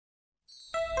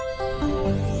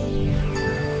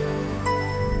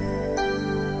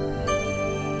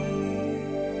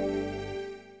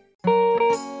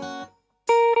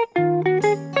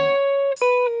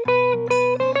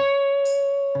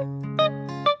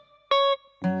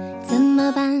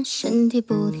欢，身体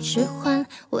不停使唤，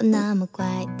我那么怪，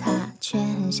他却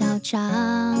很嚣张。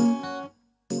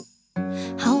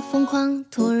好疯狂，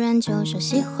突然就说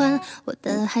喜欢，我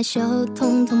的害羞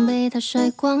统统被他甩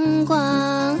光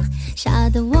光，吓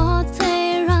得我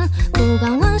腿软，不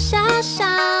敢往下想，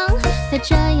再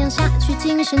这样下去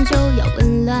精神就要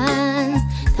紊乱，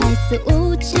太肆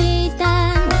无忌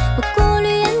惮，不顾虑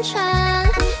言传，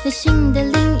内心的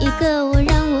另一个我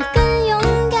让我更勇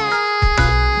敢，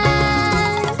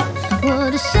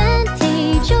我的身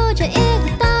体住着一个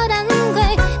捣蛋鬼，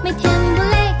每天不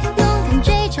累，勇敢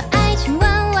追求爱情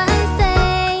万万岁，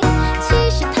其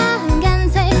实他很干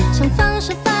脆，想方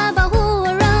设法保护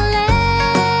我软肋，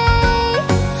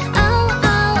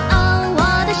我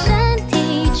的身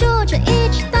体住着一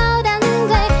只捣蛋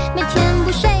鬼，每天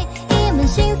不睡，一门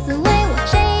心思为我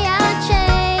追呀追，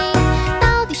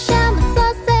到底什么作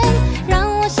祟，让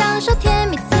我享受甜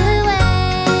蜜滋味，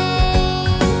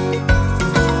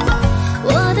我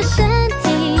的身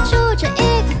体住着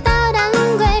一个捣蛋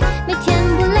鬼，每天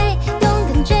不累，勇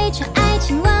敢追求爱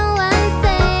情万万岁，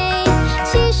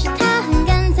其实他很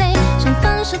干脆，想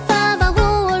方设法保护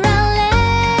我软肋，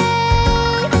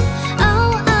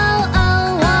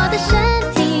我的身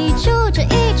体住着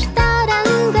一只捣蛋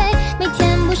鬼，每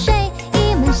天不睡，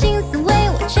一门心思为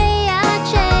我追呀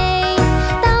追，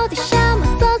到底什么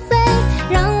作祟，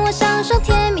让我享受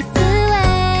甜蜜滋味。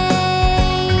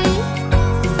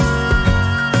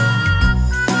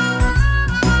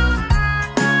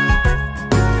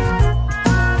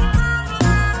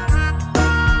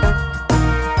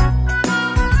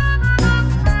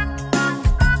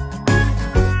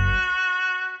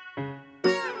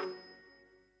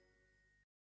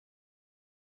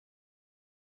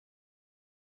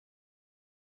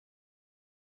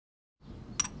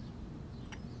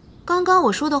刚刚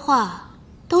我说的话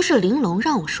都是玲珑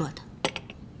让我说的，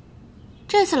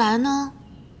这次来呢，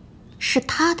是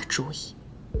他的主意。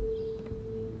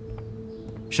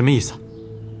什么意思？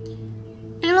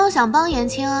玲珑想帮颜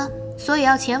青啊，所以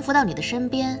要潜伏到你的身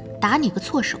边，打你个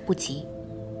措手不及。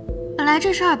本来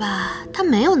这事儿吧，他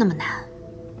没有那么难，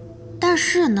但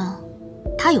是呢，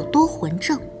他有多魂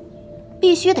症，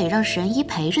必须得让神医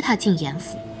陪着他进颜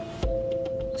府，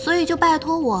所以就拜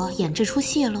托我演这出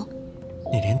戏喽。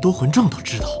你连多魂症都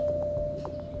知道？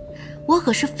我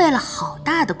可是费了好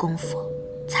大的功夫，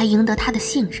才赢得他的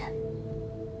信任。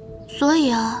所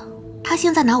以啊，他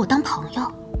现在拿我当朋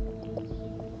友。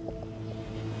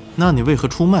那你为何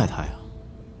出卖他呀？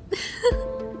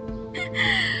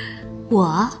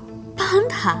我帮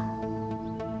他，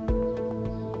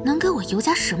能给我尤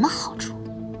家什么好处？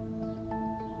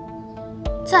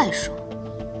再说，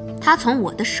他从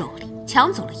我的手里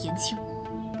抢走了颜青。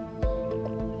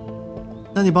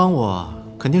那你帮我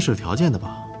肯定是有条件的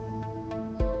吧？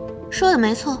说的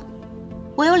没错，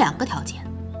我有2个条件。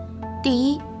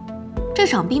第一，这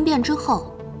场兵变之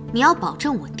后，你要保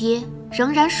证我爹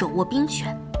仍然手握兵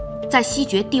权，在西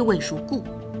决地位如故。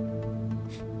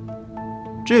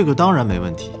这个当然没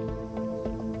问题。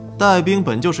带兵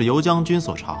本就是尤将军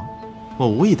所长，我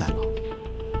无意代劳。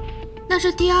那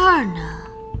这第二呢？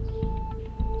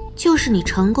就是你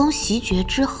成功袭爵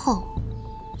之后，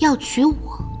要娶我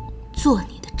做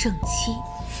你的正妻。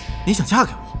你想嫁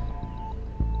给我？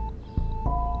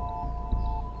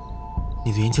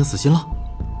你对颜青死心了？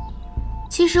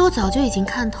其实我早就已经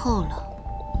看透了，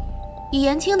以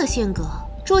颜青的性格，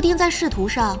注定在仕途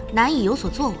上难以有所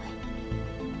作为。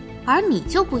而你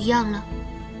就不一样了，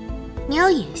你有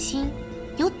野心，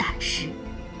有胆识，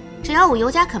只要我尤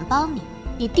家肯帮你，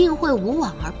你定会无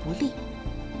往而不利。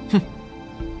哼，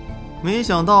没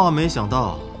想到啊，没想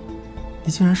到，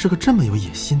你竟然是个这么有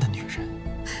野心的女人。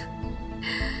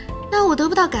那我得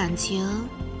不到感情，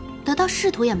得到仕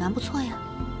途也蛮不错呀。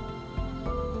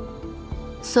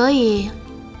所以，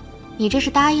你这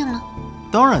是答应了？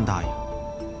当然答应。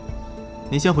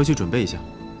你先回去准备一下，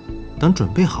等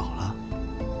准备好了，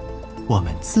我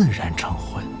们自然成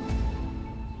婚。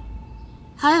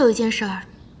还有一件事儿，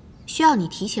需要你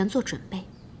提前做准备。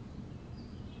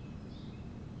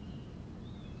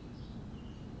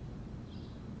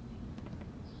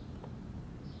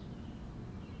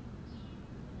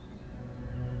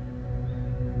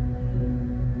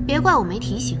别怪我没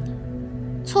提醒你，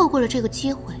错过了这个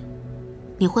机会，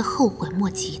你会后悔莫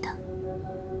及的。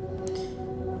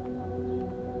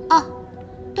哦，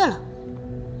对了，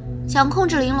想控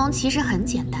制玲珑其实很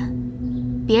简单，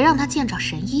别让他见着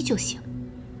神医就行。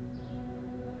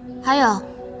还有，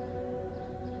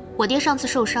我爹上次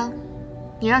受伤，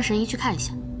你让神医去看一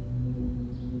下。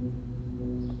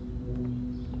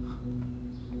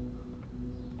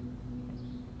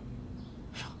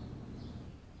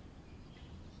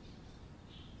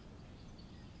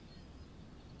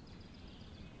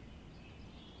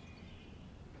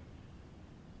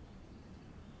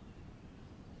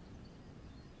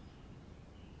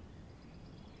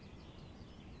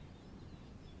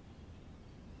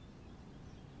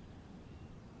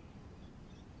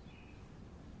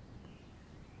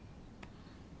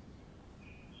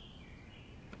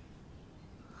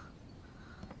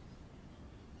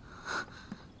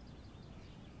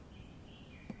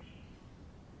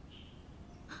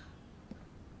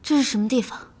这是什么地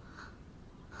方？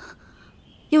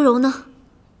优柔呢？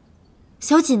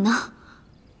小锦呢？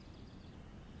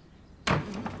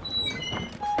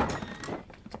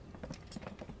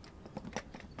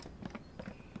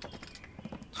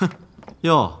哼，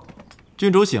哟，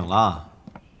郡主醒了，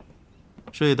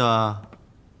睡得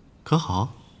可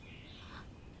好？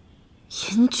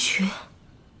严爵，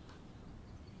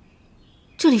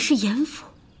这里是严府，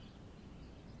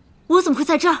我怎么会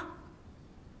在这儿？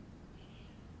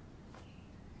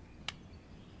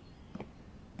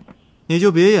你就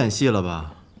别演戏了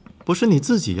吧，不是你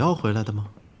自己要回来的吗？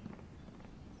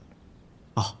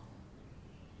哦，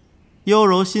优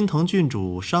柔心疼郡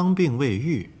主伤病未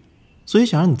愈，所以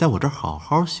想让你在我这儿好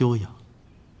好休养。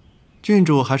郡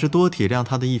主还是多体谅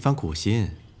她的一番苦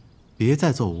心，别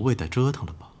再做无谓的折腾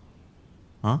了吧。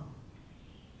啊？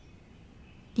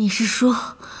你是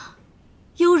说，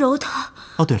优柔她……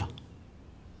哦，对了，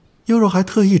优柔还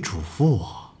特意嘱咐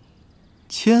我，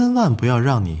千万不要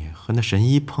让你和那神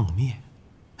医碰面。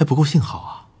哎，不过幸好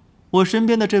啊，我身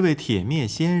边的这位铁面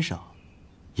先生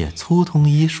也粗通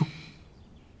医术，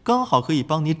刚好可以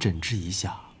帮你诊治一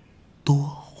下多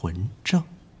魂症。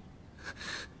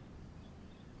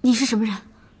你是什么人？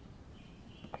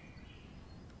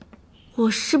我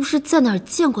是不是在哪儿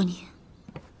见过你？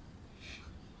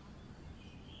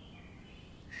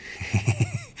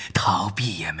逃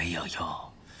避也没有用，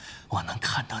我能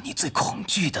看到你最恐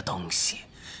惧的东西。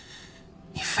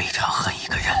你非常恨一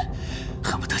个人，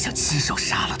恨不得想亲手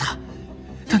杀了他，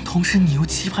但同时你又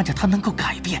期盼着他能够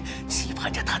改变，期盼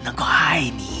着他能够爱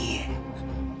你。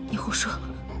你胡说！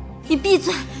你闭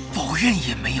嘴！否认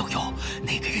也没有用，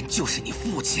那个人就是你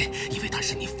父亲，因为他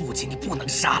是你父亲，你不能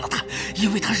杀了他，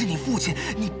因为他是你父亲，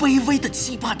你卑微的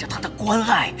期盼着他的关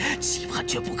爱，期盼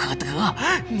却不可得，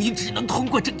你只能通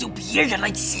过拯救别人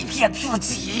来欺骗自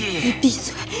己。你闭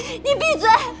嘴！你闭嘴！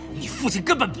你父亲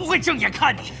根本不会正眼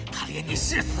看你，他连你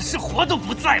是死是活都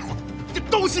不在乎，这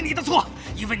都是你的错，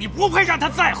因为你不配让他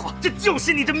在乎，这就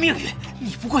是你的命运，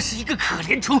你不过是一个可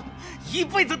怜虫，一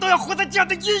辈子都要活在这样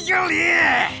的阴影里。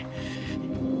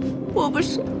我不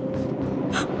是，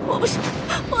我不是，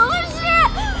我不是，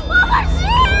我不是！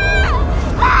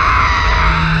啊！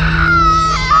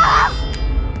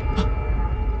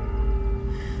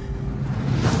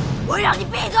我让你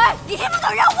闭嘴，你听不懂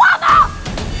人话吗？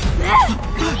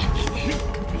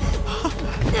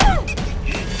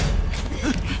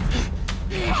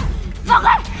放开，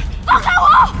放开我！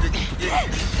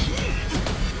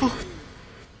哦，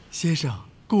先生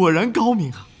果然高明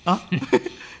啊！啊！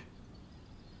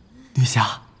女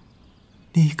侠，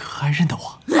你可还认得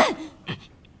我？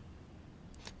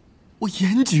我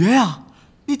严爵呀，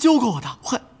你救过我的，我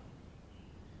还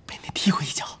被你踢过一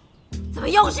脚。怎么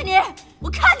又是你？我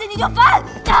看见你就烦！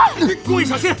各位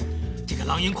小心，这个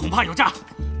狼影恐怕有诈，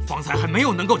方才还没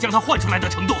有能够将他唤出来的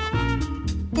程度。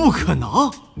不可能，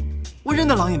我认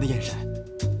得狼影的眼神，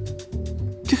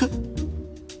这个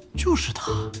就是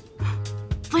他。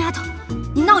疯丫头，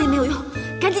你闹也没有用，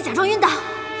赶紧假装晕倒。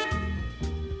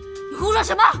你胡说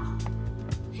什么？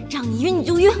让你晕你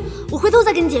就晕，我回头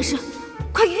再跟你解释。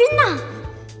快晕呐！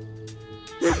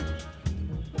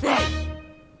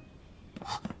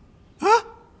啊？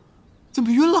怎么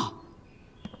晕了？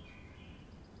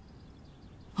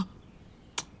啊！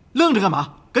愣着干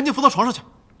嘛？赶紧扶到床上去。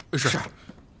是。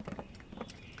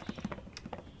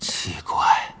奇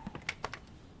怪，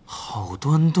好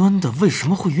端端的为什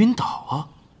么会晕倒啊？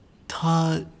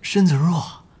他身子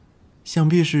弱，想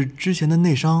必是之前的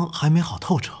内伤还没好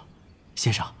透彻。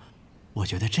先生，我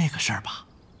觉得这个事儿吧，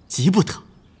急不得，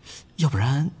要不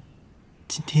然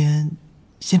今天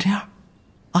先这样，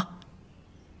啊？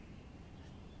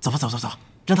走吧，走走走，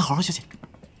让他好好休息。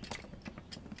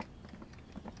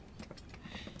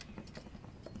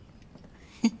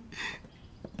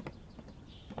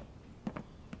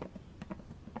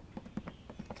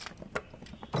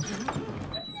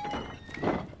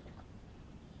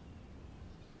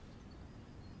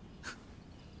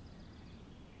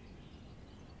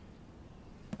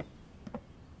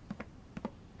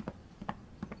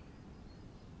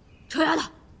臭丫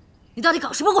头，你到底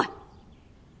搞什么鬼？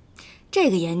这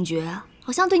个严爵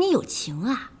好像对你有情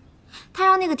啊，他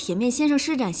让那个铁面先生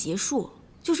施展邪术，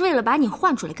就是为了把你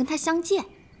唤出来跟他相见。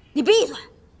你闭嘴！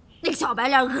那个小白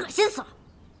脸恶心死了。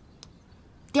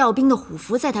调兵的虎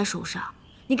符在他手上，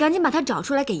你赶紧把他找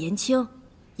出来给颜青。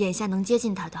眼下能接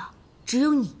近他的只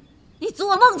有你。你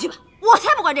做梦去吧，我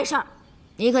才不管这事儿。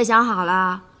你可想好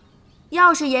了，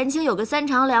要是颜青有个3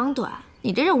长2短，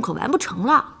你这任务可完不成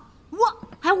了。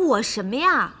我什么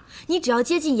呀？你只要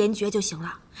接近严爵就行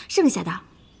了，剩下的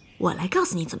我来告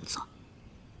诉你怎么做。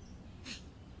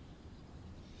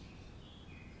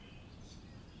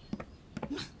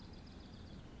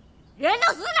人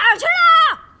都死哪儿去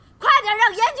了？快点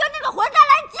让严爵那个混蛋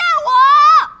来见我！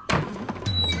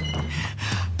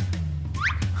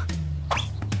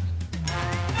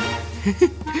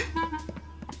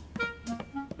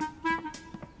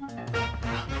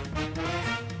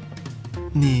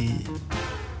你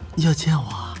要见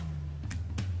我？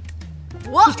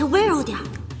我比他温柔点。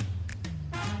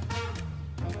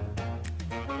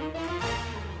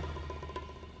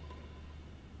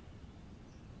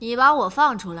你把我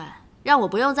放出来，让我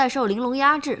不用再受玲珑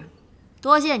压制，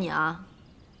多谢你啊！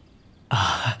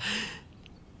啊，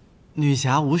女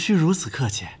侠无需如此客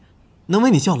气，能为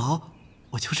你效劳，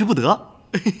我求之不得。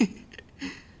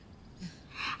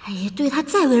哎呀，对他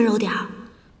再温柔点儿，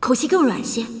口气更软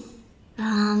些。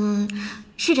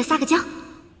试着撒个娇。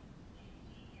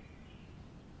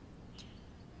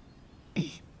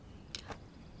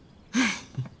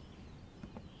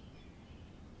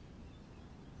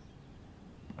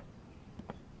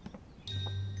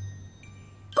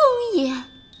公爷，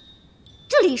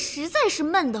这里实在是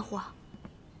闷得慌，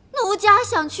奴家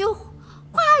想去花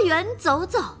园走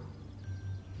走。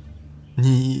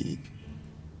你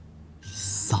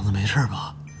嗓子没事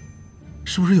吧？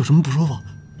是不是有什么不舒服？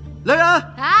来人！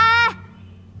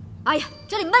哎呀，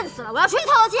这里闷死了，我要出去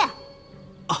透透气。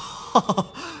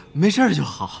没事就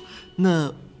好。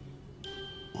那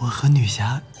我和女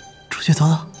侠出去走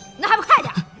走。那还不快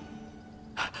点！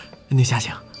女侠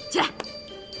请。起来。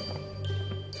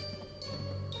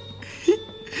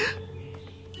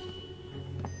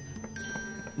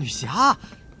女侠，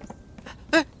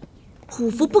哎，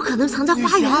虎符不可能藏在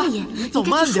花园里，应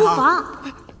该去书房。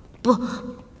不，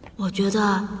我觉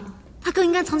得他更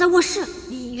应该藏在卧室。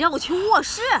你让我去卧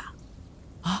室？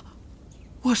啊，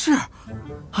卧室？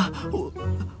啊，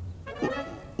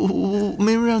我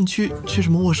没有让你去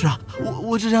什么卧室啊？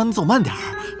我只是让你走慢点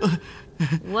儿。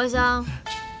我想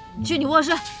去你卧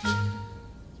室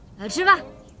来吃饭。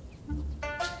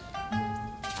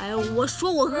哎，我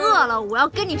说我饿了，我要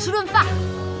跟你吃顿饭。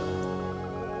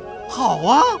好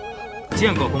啊，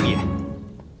见过公爷。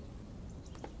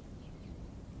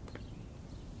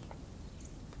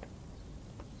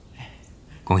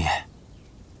公爷，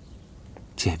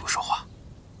进一步说话。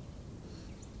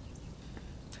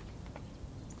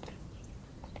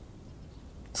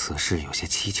此事有些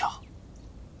蹊跷。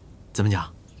怎么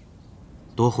讲？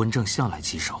夺魂阵向来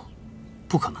棘手，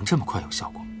不可能这么快有效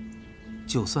果。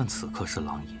就算此刻是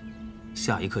狼眼，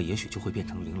下一刻也许就会变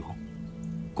成玲珑。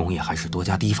公爷还是多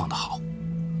加提防的好。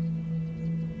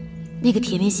那个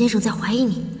铁面先生在怀疑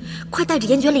你，快带着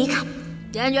严爵离开。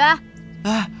严爵，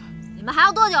哎，你们还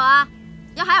要多久啊？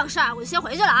要还有事儿，我就先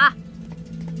回去了啊。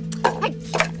哎，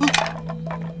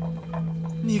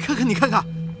你看看，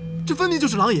这分明就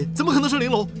是狼眼，怎么可能是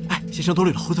玲珑？哎，先生多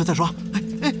虑了，回头再说。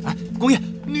哎，公爷，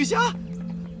女侠，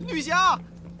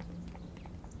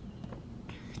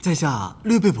在下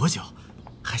略备薄酒，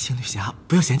还请女侠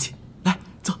不要嫌弃。来，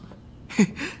坐。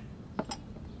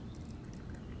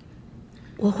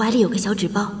我怀里有个小纸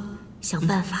包，想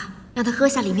办法让他喝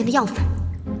下里面的药粉。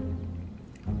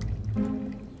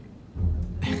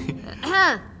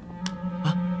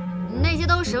那些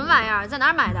都是什么玩意儿？在哪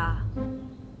儿买的？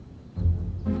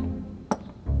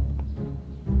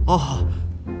哦，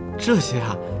这些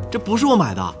啊，这不是我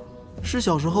买的，是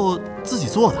小时候自己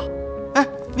做的。哎，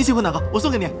你喜欢哪个？我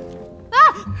送给你。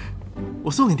我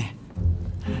送给你。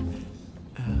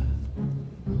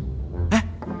哎，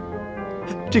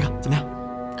这个怎么样？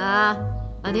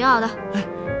挺好的。哎，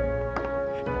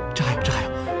这还有。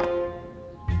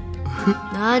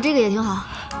这个也挺好。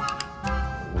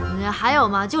还有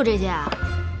吗？就这些啊？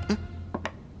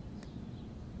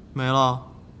没了，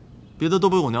别的都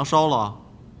被我娘烧了。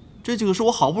这几个是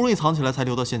我好不容易藏起来才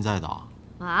留到现在的。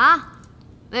啊？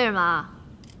为什么？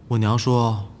我娘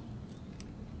说，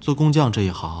做工匠这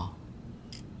一行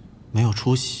没有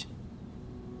出息。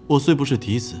我虽不是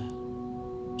嫡子，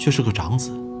却是个长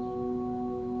子。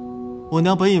我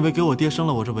娘本以为给我爹生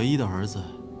了我这唯一的儿子，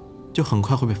就很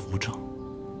快会被扶正，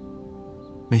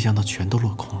没想到全都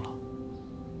落空了。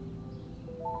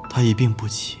他一病不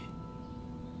起，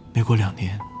没过2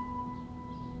年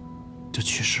就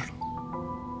去世了。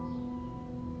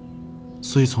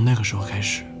所以从那个时候开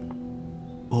始，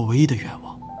我唯一的愿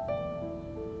望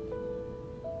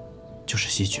就是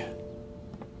西决。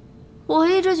我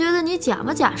一直觉得你假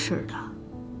模假式的，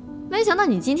没想到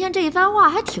你今天这一番话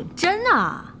还挺真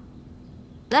啊！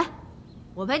来，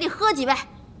我陪你喝几杯。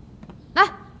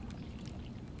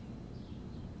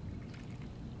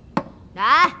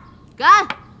来，干！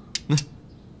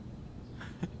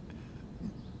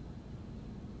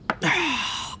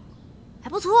还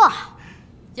不错，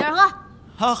接着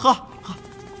喝。喝。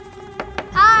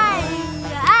哎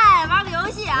呀，玩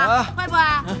呀，会不会？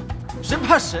谁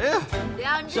怕谁？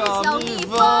两只小蜜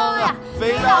蜂呀，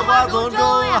飞到花丛中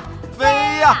呀，飞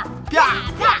呀，啪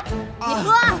啪！你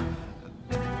喝。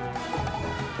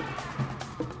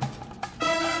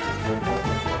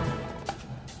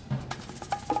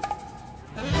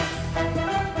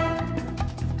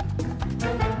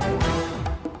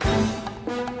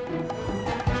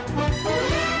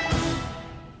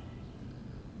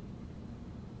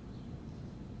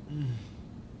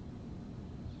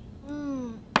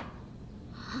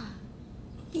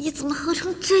你怎么喝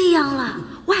成这样了？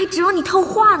我还指望你套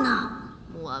话呢。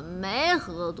我没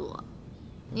喝多，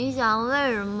你想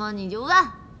问什么你就问。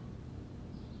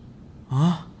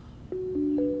啊？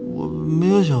我没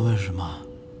有想问什么。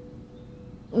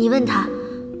你问他，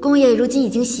公爷如今已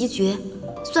经袭爵，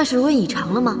算是如愿以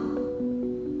偿了吗？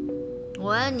我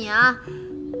问你啊，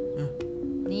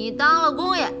你当了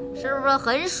公爷是不是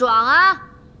很爽啊？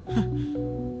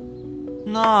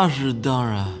那是当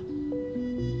然。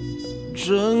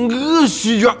整个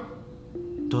西卷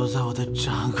都在我的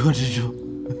掌控之中。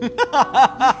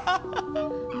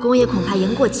公爷恐怕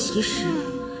言过其实，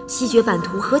西决版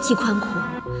图何其宽阔，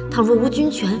倘若无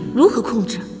军权，如何控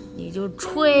制？你就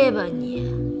吹吧你，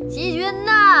西决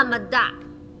那么大，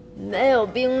没有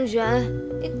兵权，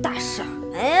你打啥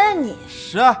呀你？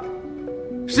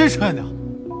谁穿的？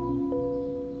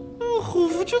虎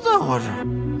符就在我这儿。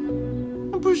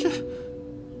不是，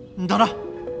你等着，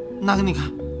拿给你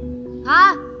看。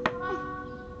啊！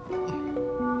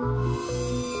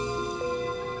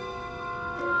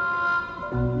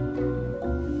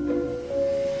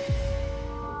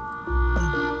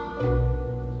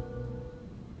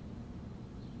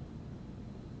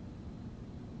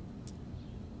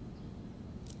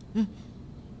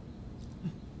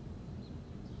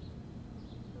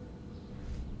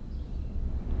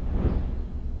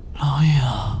老爷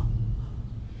啊！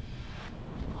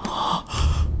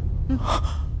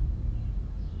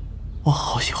我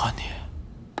好喜欢你，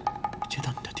见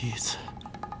到你的第一次，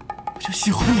我就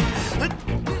喜欢你。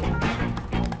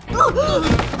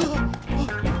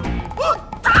我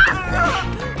打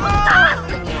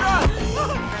死你！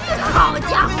好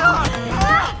家伙！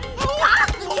打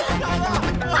死你！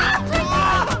打死你！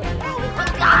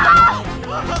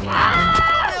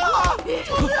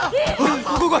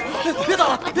快！别打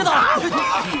了！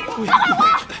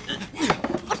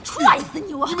我踹死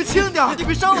你！你们轻点，你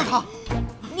别伤了他。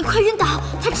你快晕倒，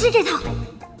他支着他。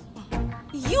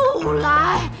又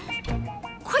来！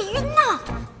快晕呐！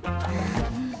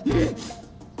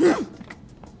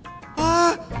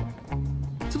哎，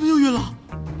怎么又晕了？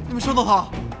你们伤到他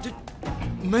了？这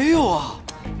没有啊！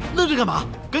愣着干嘛？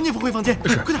赶紧回房间！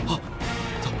是，快点！好，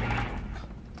走。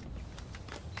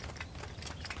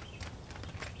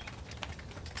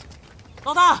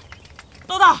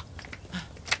老大，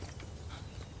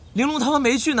玲珑他们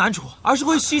没去南楚，而是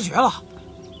回西决了。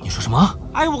你说什么？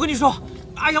哎，我跟你说，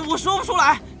哎呀，我说不出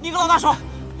来，你跟老大说。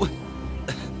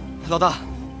老大，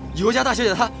尤家大小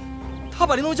姐她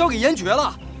把玲珑交给严爵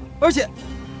了，而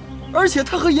且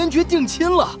她和严爵定亲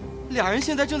了，俩人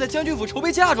现在正在将军府筹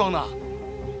备嫁妆呢。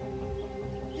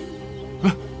不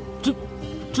是，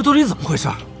这到底怎么回事？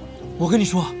我跟你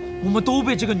说，我们都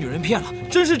被这个女人骗了，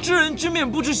真是知人知面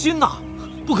不知心呐！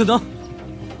不可能，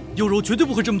幼柔绝对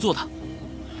不会这么做的。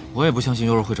我也不相信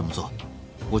幼柔会这么做。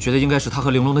我觉得应该是他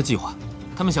和玲珑的计划，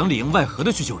他们想里应外合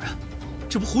的去救人，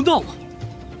这不胡闹吗？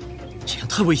这样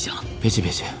太危险了。别急，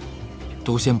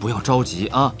都先不要着急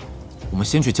啊，我们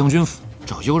先去将军府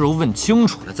找幽柔问清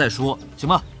楚了再说，行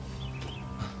吗？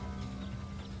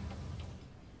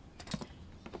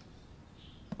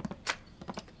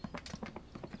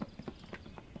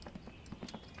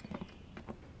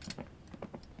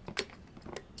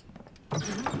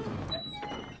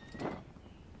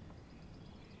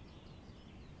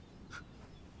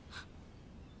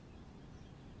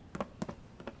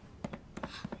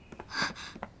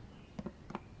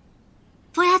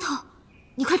疯丫头，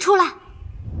你快出来！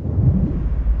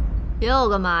又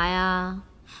干嘛呀？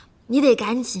你得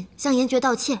赶紧向严爵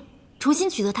道歉，重新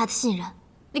取得他的信任。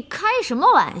你开什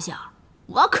么玩笑？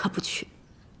我可不去。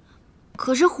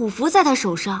可是虎符在他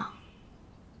手上，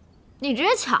你直接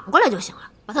抢过来就行了，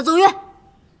把他揍晕。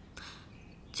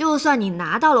就算你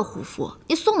拿到了虎符，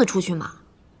你送得出去吗？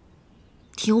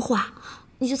听话，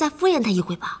你就再敷衍他一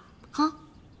回吧。啊！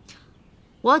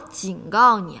我警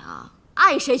告你啊，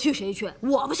爱谁去谁去，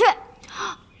我不去。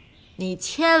你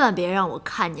千万别让我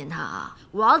看见他啊！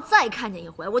我要再看见一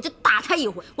回，我就打他一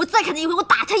回；我再看见一回，我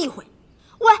打他一回。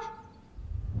喂，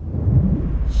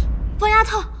疯丫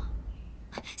头，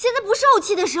现在不是怄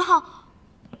气的时候。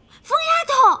疯丫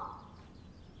头，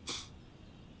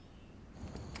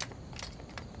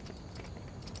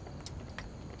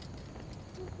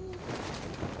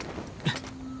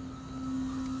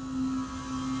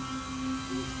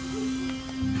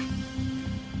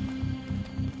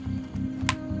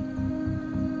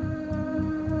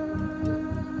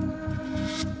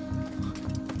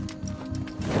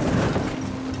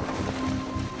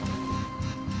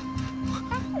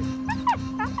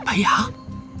牙，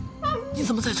你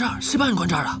怎么在这儿？谁把你关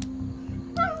这儿的？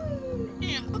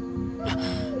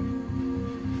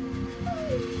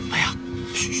白牙，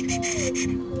嘘嘘嘘嘘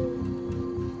嘘，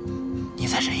你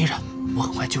再忍一忍，我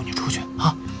很快救你出去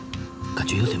啊！感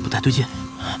觉有点不太对劲，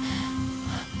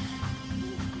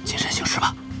谨慎行事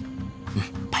吧。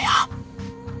白牙，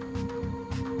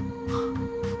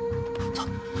走。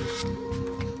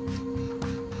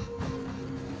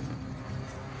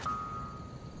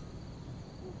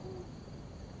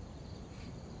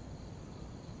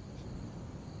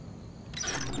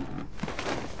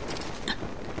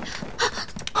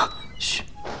嘘，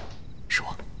是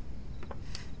我。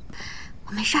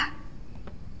我没事儿。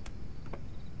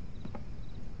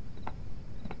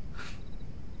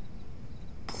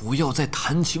不要再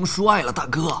谈情说爱了，大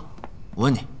哥。我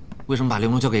问你，为什么把玲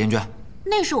珑交给严娟？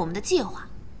那是我们的计划。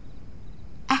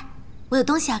哎，我有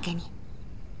东西要给你。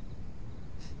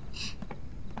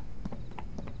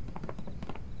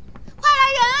快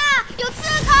来人啊！有刺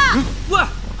客！喂，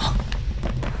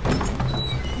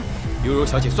幽柔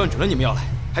小姐算准了你们要来，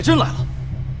还真来了。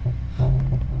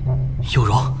幽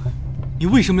柔，你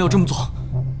为什么要这么做？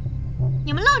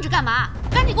你们愣着干嘛？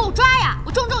赶紧给我抓呀！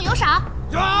我重重有赏。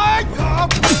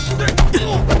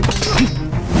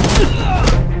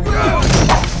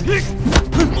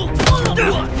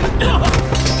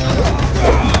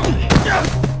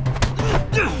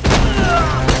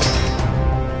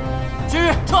监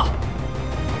狱撤。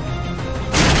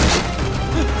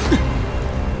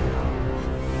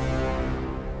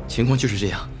情况就是这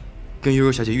样，跟幽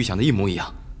柔小姐预想的一模一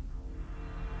样。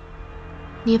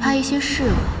你派一些侍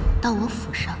卫到我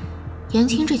府上，严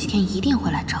青这几天一定会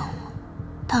来找我，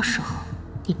到时候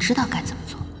你知道该怎么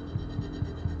做。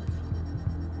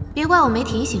别怪我没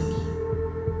提醒你，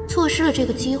错失了这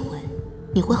个机会，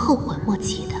你会后悔莫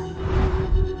及的。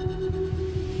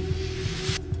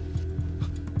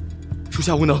属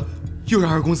下无能，又让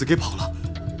二公子给跑了。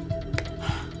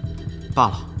罢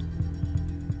了，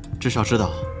至少知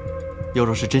道幽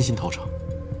柔是真心投诚，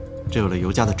只有了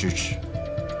尤家的支持，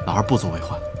老儿不足为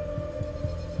患。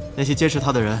那些监视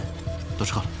他的人都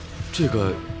撤了。这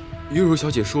个，幽柔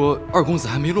小姐说二公子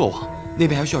还没落网，那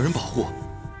边还需要人保护。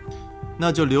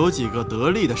那就留几个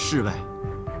得力的侍卫。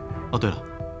哦，对了，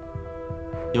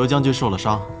尤将军受了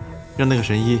伤，让那个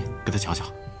神医给他瞧瞧。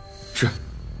是。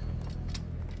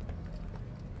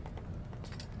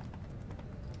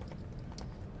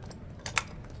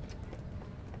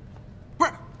不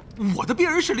是，我的病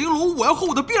人是玲珑，我要和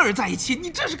我的病人在一起，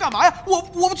你这是干嘛呀？我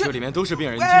不去。这里面都是病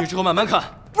人，你进去之后慢慢看。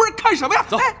不是看什么呀？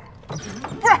走。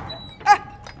不是，哎，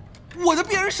我的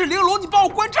病人是玲珑，你把我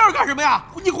关这儿干什么呀？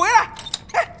你回来！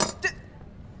哎，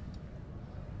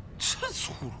真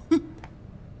粗鲁。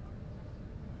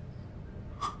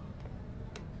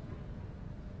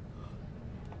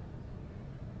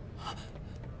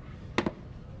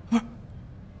不是，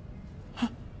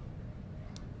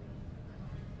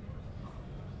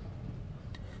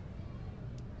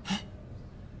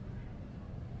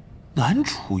难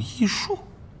处艺术。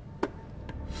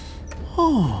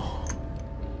哦。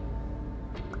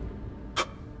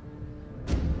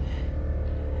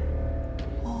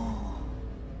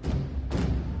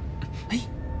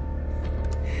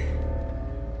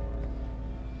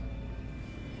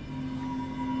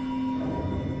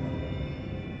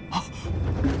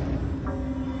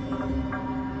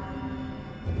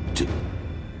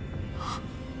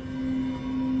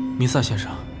弥撒先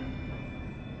生，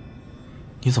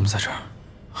你怎么在这儿？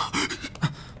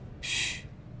嘘，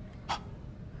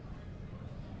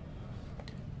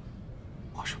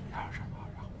我什么样的事啊？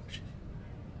让我是……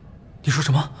你说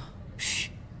什么？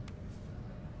嘘，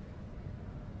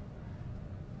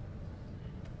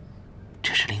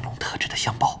这是玲珑特制的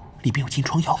香包，里面有金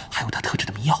疮药，还有他特制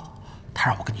的迷药。他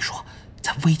让我跟你说，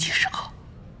在危急时刻，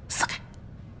撕开。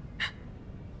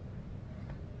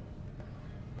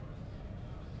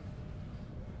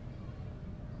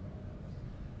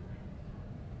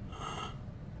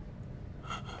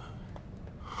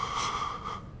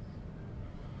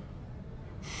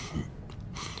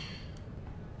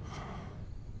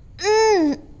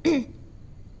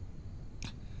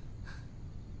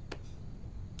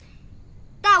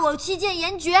带我去见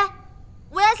严爵，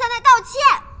我要向他道歉。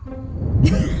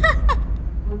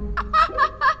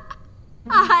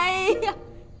哎呀，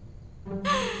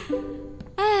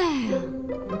哎呀，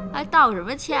还道什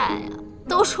么歉呀？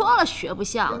都说了学不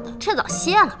像的，趁早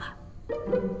歇了吧。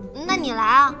那你来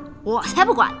啊，我才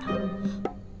不管呢。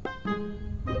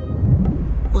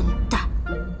混蛋！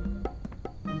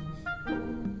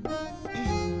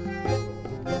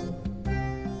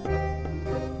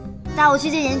带我去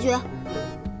见严爵。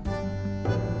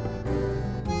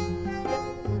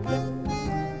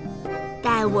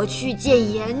带我去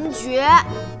见严爵，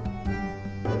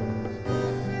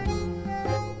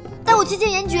带我去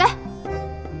见严爵。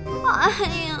哎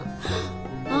呀，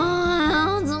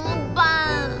怎么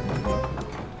办？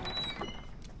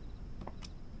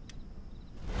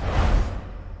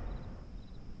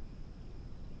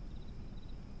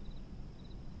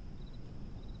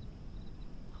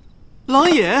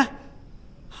狼爷，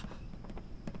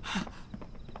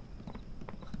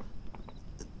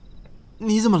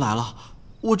你怎么来了？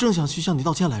我正想去向你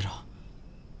道歉来着。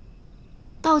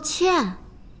道歉？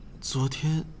昨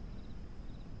天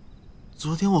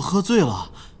我喝醉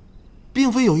了，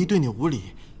并非有意对你无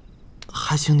礼，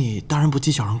还请你大人不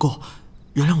计小人过，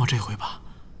原谅我这回吧。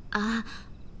啊，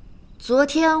昨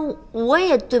天我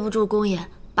也对不住公爷，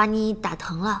把你打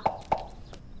疼了。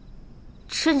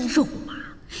真肉麻！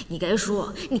你该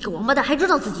说你个王八蛋还知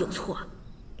道自己有错，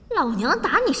老娘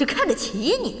打你是看得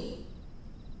起你。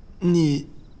你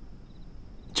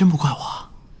真不怪我？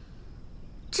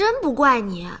真不怪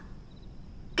你。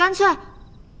干脆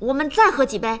我们再喝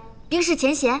几杯，冰释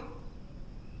前嫌。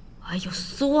哎呦，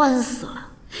酸死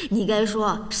了！你该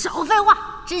说少废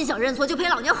话，真想认错就陪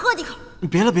老娘喝几口。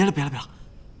别了，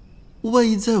万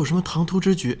一再有什么唐突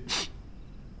之举，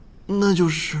那就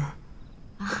是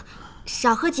啊，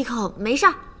少喝几口没事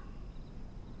儿。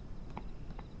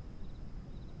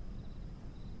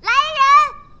来人，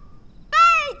备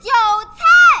酒菜。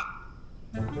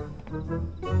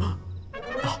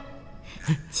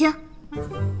请。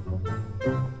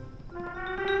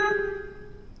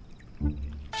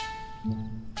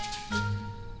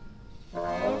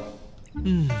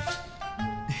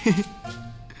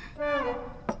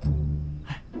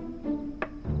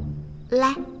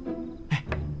来，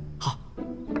好，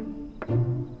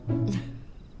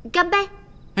干杯！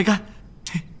干！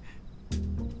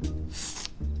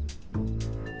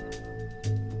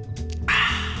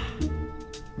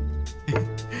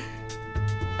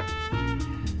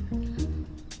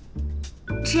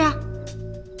吃啊！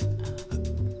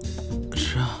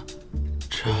吃啊！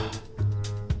吃啊！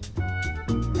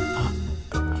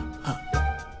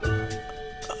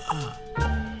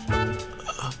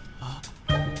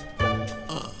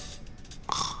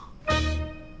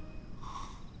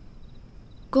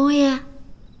公爷，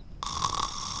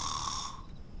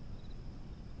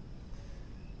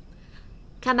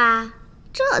看吧，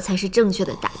这才是正确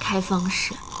的打开方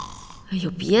式。哎呦，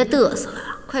别嘚瑟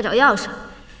了，快找钥匙，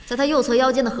在他右侧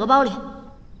腰间的荷包里。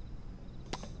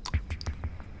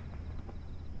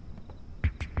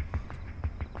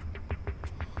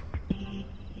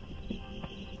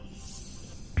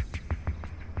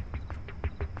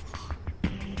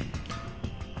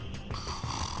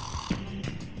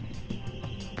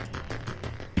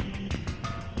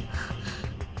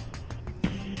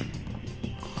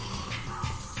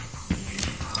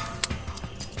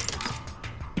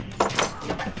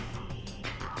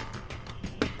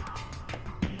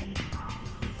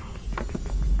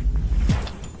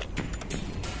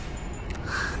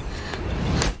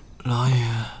老爷，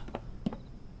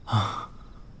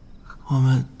我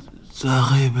们再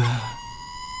喝一杯。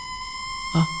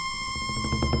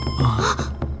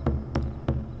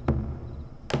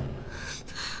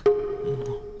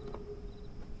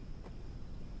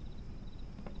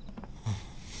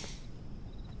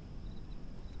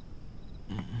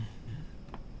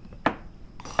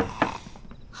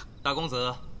大公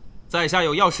子，在下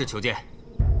有要事求见。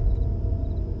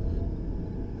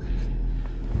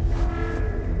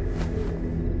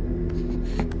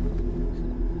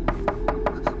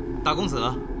大公子，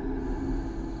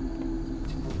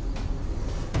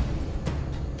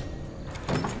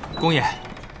公爷，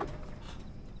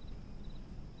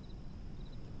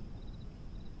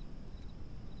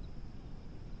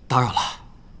打扰了。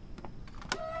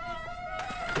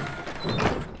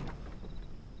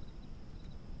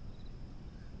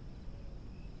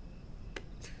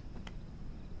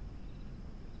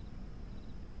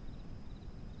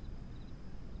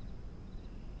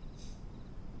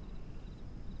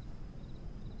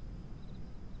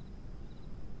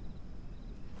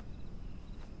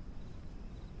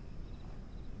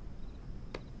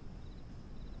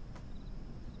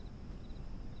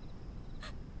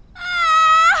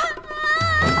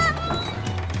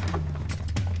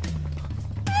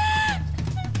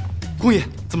公爷，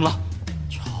怎么了？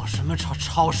吵什么吵？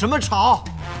吵什么吵？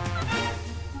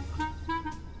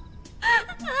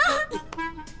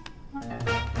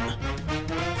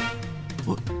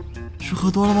我是喝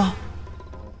多了吗？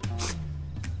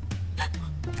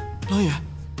老爷，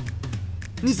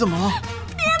你怎么了？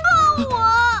别碰我！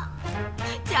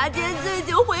假借醉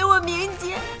酒毁我名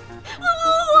节，我不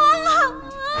活了！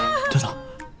等等，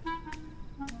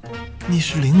你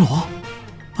是玲珑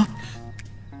啊？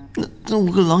那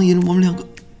5个狼引我们两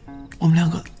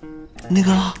个那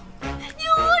个了。你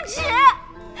无耻！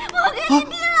我跟你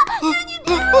拼了！跟你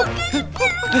拼了！我跟你拼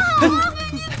了！我跟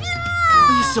你拼了！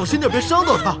你小心点，别伤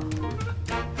到他。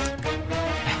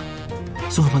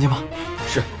送回房间吧。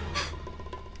是。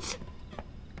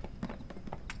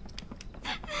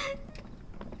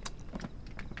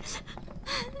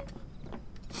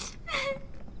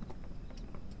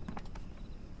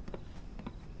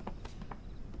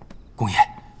公爷，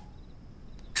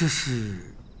这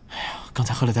是……哎呀，刚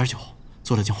才喝了点酒，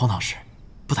做了件荒唐事，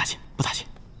不打紧，不打紧。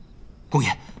公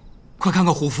爷，快看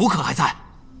看虎符可还在？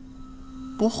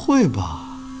不会吧？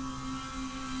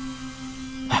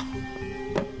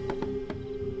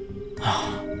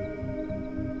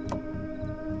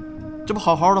这不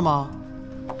好好的吗？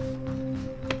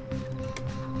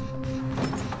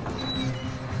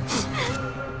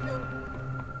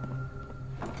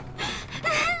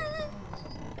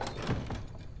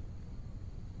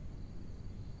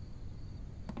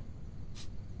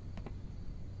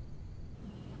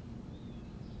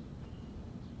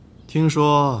听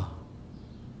说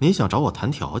你想找我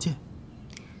谈条件？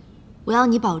我要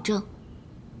你保证，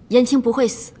燕青不会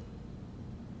死。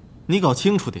你搞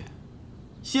清楚点，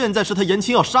现在是他延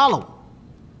青要杀了我，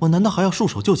我难道还要束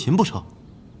手就擒不成？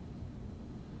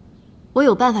我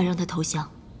有办法让他投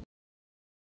降。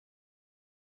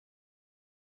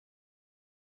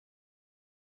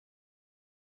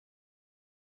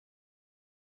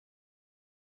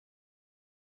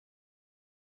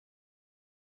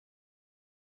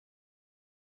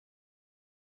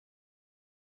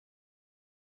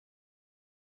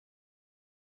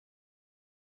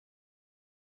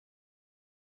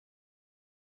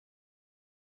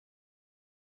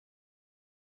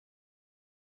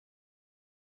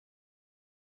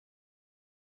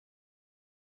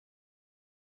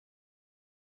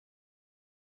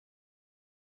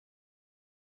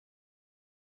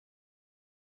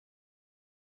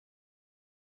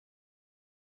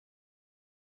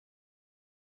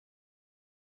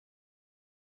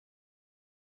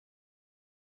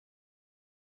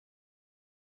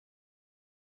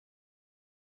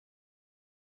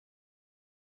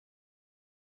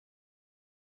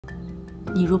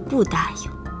你若不答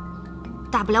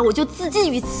应，大不了我就自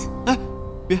尽于此。哎，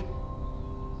别，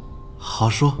好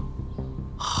说，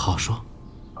好说。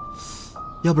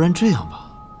要不然这样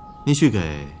吧，你去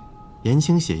给延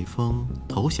青写一封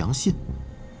投降信。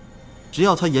只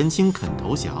要他延青肯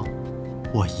投降，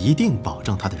我一定保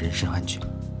证他的人身安全。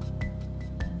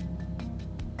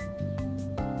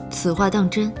此话当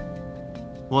真？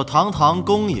我堂堂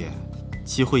公爷，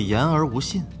岂会言而无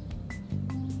信？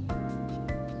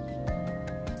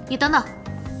你等等，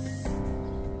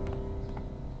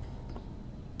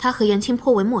他和延青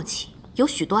颇为默契，有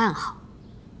许多暗号。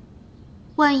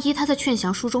万一他在劝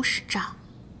降书中使诈，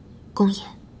公爷，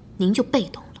您就被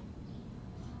动了。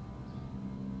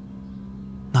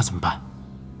那怎么办？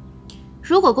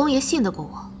如果公爷信得过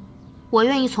我，我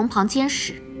愿意从旁监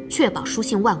视，确保书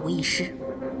信万无一失。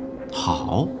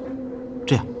好，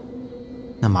这样，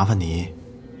那麻烦你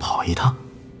跑一趟，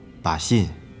把信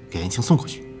给延青送过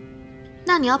去。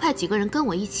那你要派几个人跟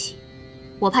我一起，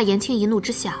我怕延青一怒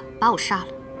之下把我杀了。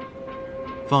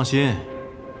放心，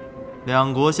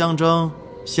两国相争，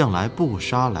向来不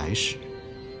杀来使，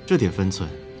这点分寸，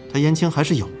他延青还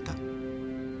是有的。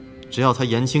只要他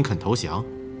延青肯投降，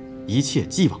一切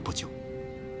既往不咎。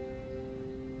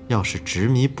要是执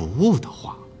迷不悟的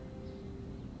话，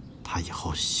他以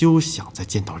后休想再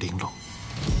见到玲珑。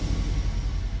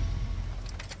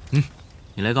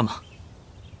你来干嘛？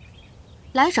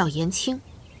来找延青。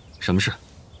什么事？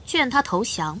劝他投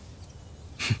降。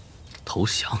投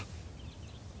降？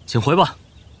请回吧。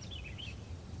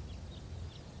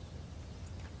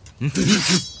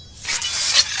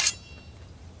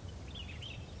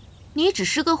你只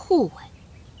是个护卫，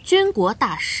军国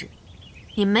大事，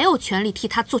你没有权利替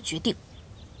他做决定。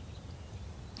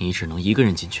你只能一个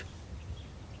人进去。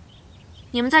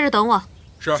你们在这等我。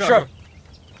是。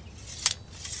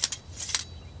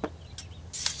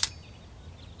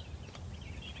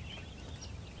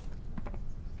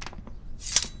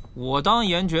我当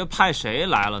严爵派谁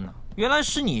来了呢？原来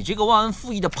是你这个忘恩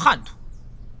负义的叛徒！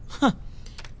哼，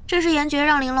这是严爵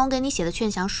让玲珑给你写的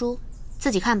劝降书，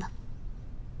自己看吧。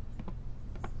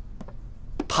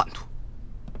叛徒，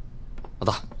老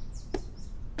大。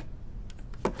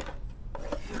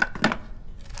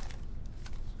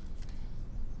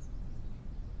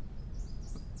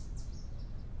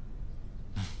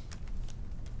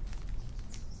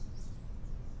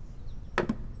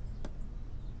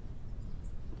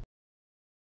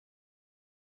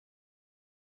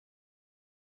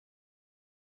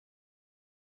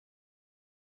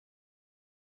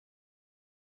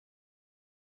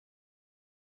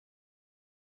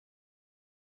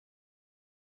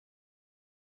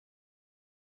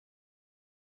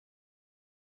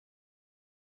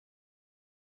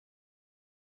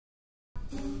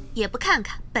也不看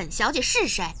看本小姐是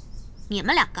谁。你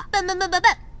们两个笨！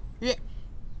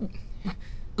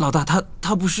老大，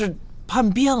他不是叛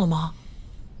变了吗？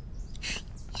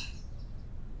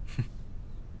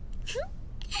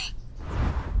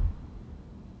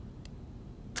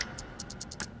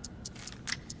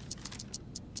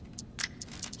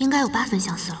应该有8分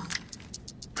相似了，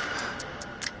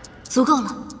足够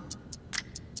了。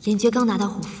颜爵刚拿到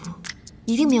虎符，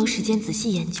一定没有时间仔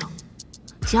细研究。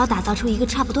只要打造出一个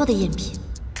差不多的赝品，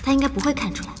他应该不会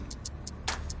看出来。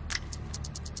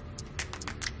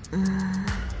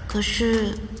可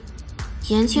是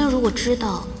颜青如果知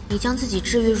道你将自己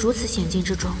置于如此险境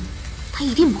之中，他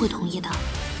一定不会同意的。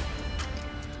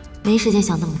没时间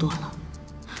想那么多了。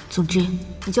总之，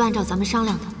你就按照咱们商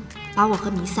量的，把我和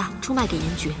弥撒出卖给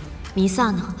颜爵。弥撒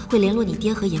呢，会联络你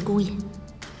爹和颜公爷。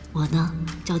我呢，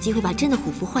找机会把真的虎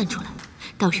符换出来。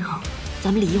到时候，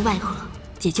咱们里应外合，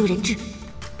解救人质。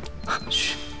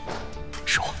嘘，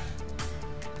是我。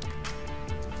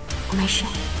我没事。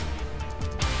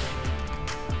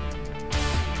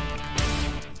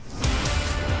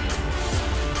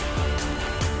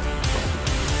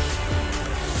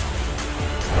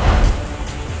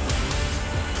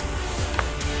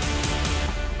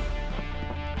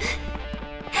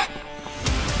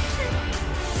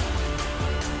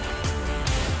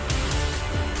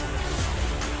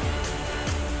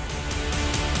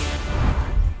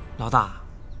老大，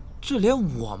这连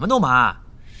我们都瞒。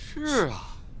是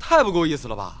啊，太不够意思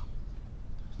了吧？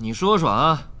你说说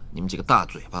啊，你们几个大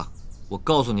嘴巴！我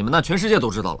告诉你们，那全世界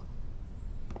都知道了。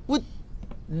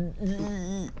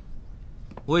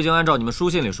我已经按照你们书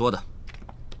信里说的，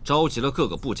召集了各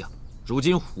个部将。如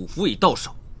今虎符已到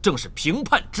手，正是评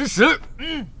判之时。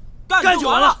干就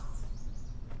完了。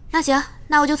那行，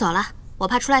那我就走了。我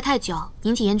怕出来太久，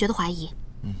引起颜爵的怀疑。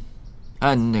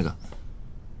哎，那个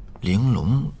玲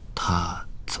珑他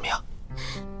怎么样？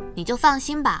你就放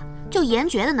心吧，就颜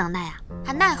爵的能耐啊，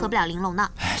还奈何不了玲珑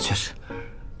呢。哎，确实。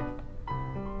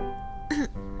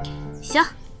行，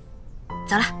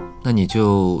走了。那你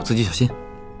就自己小心。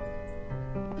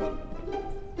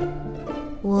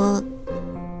我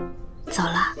走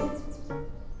了。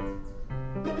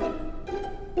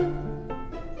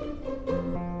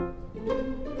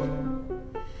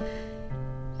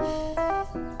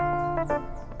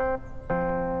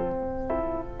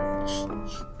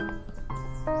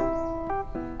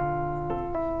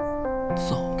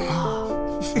走吧。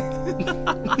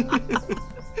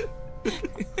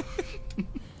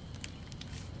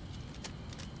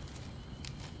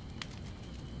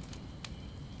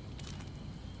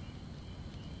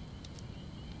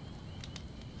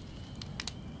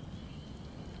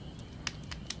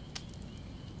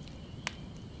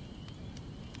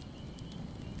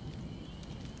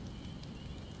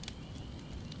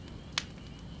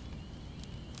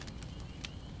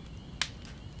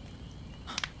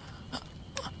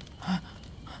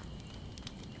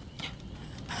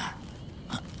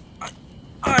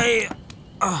哎呀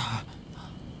啊！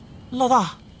老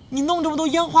大，你弄这么多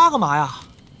烟花干嘛呀？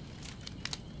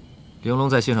玲珑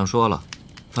在信上说了，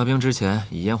发兵之前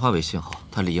以烟花为信号，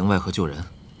他里应外合救人。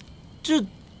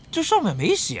这上面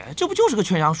没写，这不就是个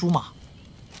劝降书吗？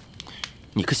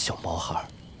你个小毛孩，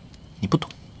你不懂。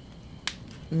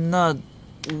那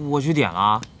我去点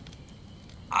了。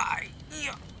哎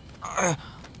呀，哎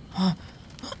啊！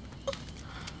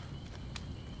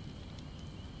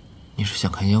你是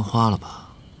想看烟花了吧？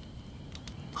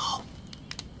好，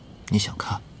你想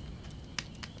看，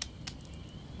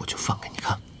我就放给你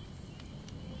看。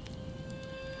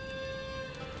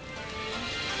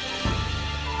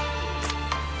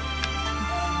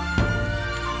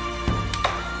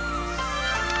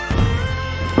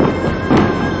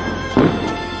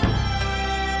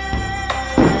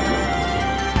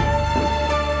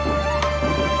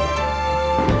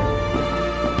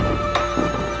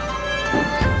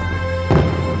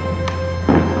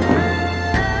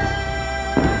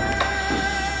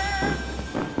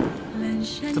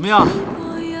怎么样，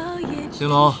玲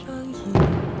珑？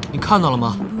你看到了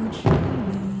吗？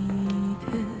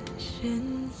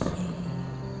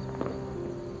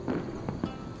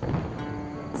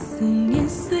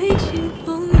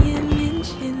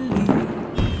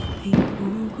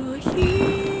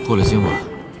过了今晚，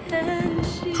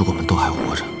如果我们都还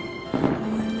活着，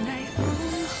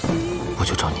我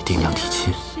就找你爹娘提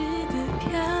亲。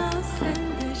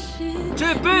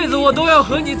这辈子我都要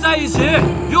和你在一起，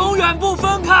永远不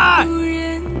分开。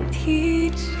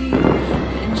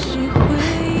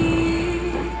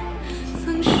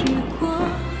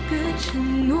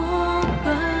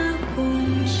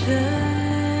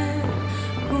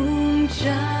我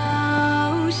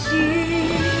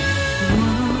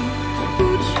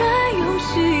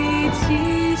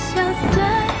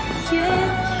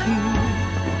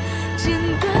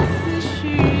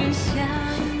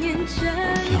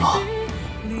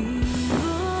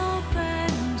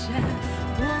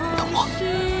我。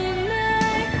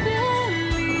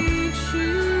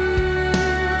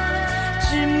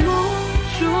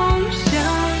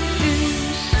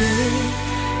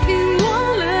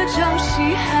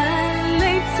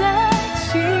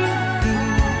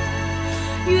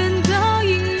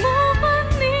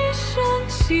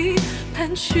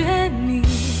却你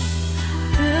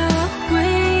的回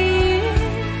忆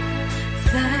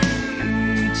在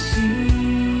雨季。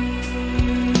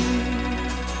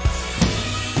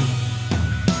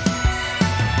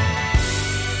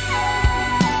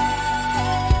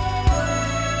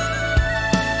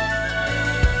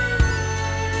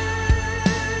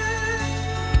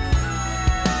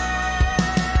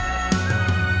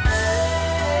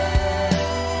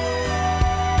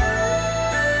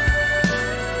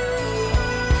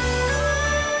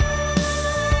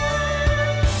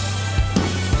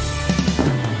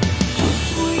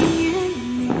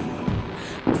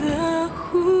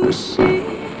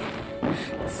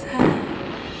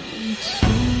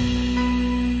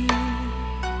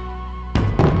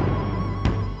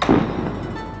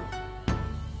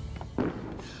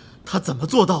他怎么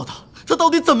做到的？他到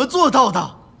底怎么做到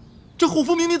的？这虎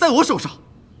符明明在我手上，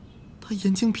他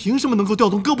燕京凭什么能够调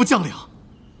动各部将领？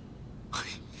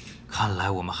看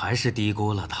来我们还是低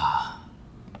估了他。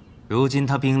如今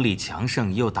他兵力强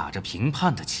盛，又打着平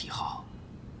叛的旗号，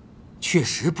确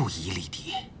实不宜力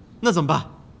敌。那怎么办？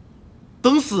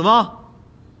等死吗？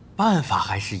办法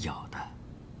还是有的，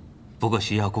不过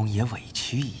需要公爷委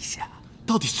屈一下。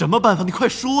到底什么办法？你快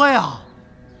说呀！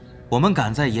我们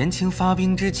赶在延庆发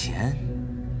兵之前，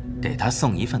给他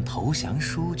送一份投降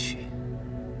书去。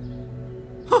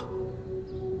哼，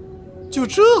就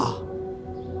这？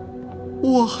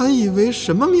我还以为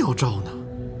什么妙招呢？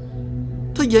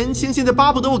他延庆现在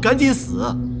巴不得我赶紧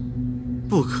死，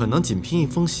不可能仅凭一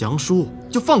封降书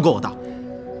就放过我的。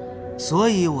所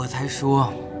以我才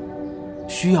说，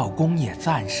需要公爷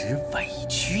暂时委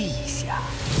屈一下。